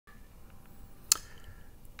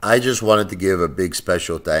I just wanted to give a big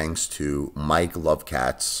special thanks to Mike Love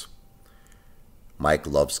Cats. Mike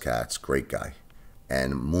loves cats, great guy,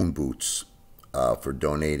 and Moon Boots for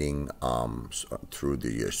donating through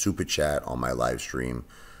the super chat on my live stream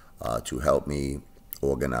to help me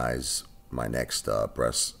organize my next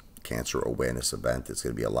breast cancer awareness event. It's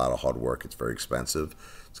going to be a lot of hard work. It's very expensive.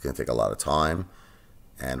 It's going to take a lot of time,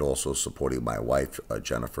 and also supporting my wife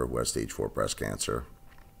Jennifer, who has stage 4 breast cancer,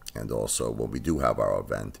 and also when we do have our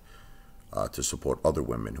event to support other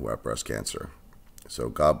women who have breast cancer. So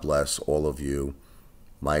God bless all of you.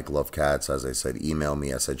 Mike Love Cats, as I said, email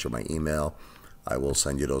me. I sent you my email. I will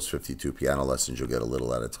send you those 52 piano lessons. You'll get a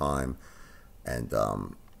little at a time. And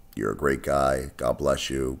you're a great guy. God bless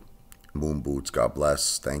you. Moon Boots, God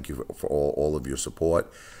bless. Thank you for all of your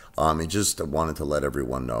support. And just wanted to let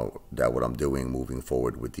everyone know that what I'm doing moving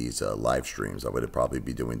forward with these live streams, I would probably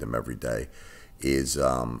be doing them every day, is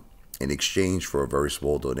in exchange for a very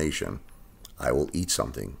small donation, I will eat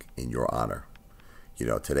something in your honor. You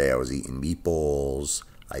know, today I was eating meatballs.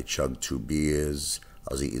 I chugged 2 beers.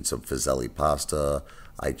 I was eating some Fazeli pasta.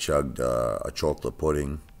 I chugged a chocolate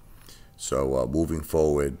pudding. So moving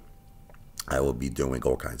forward, I will be doing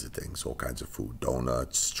all kinds of things, all kinds of food,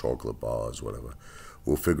 donuts, chocolate bars, whatever.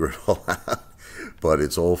 We'll figure it all out. But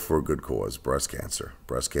it's all for a good cause, breast cancer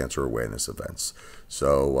awareness events.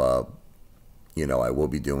 So, you know, I will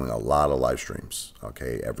be doing a lot of live streams,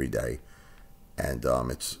 okay, every day. And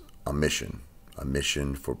it's a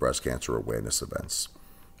mission for breast cancer awareness events,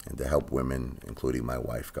 and to help women, including my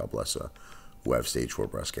wife, God bless her, who have stage 4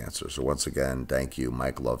 breast cancer. So once again, thank you,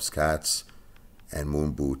 Mike Loves Cats and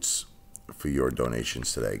Moon Boots, for your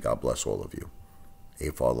donations today. God bless all of you.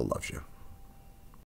 A Father loves you.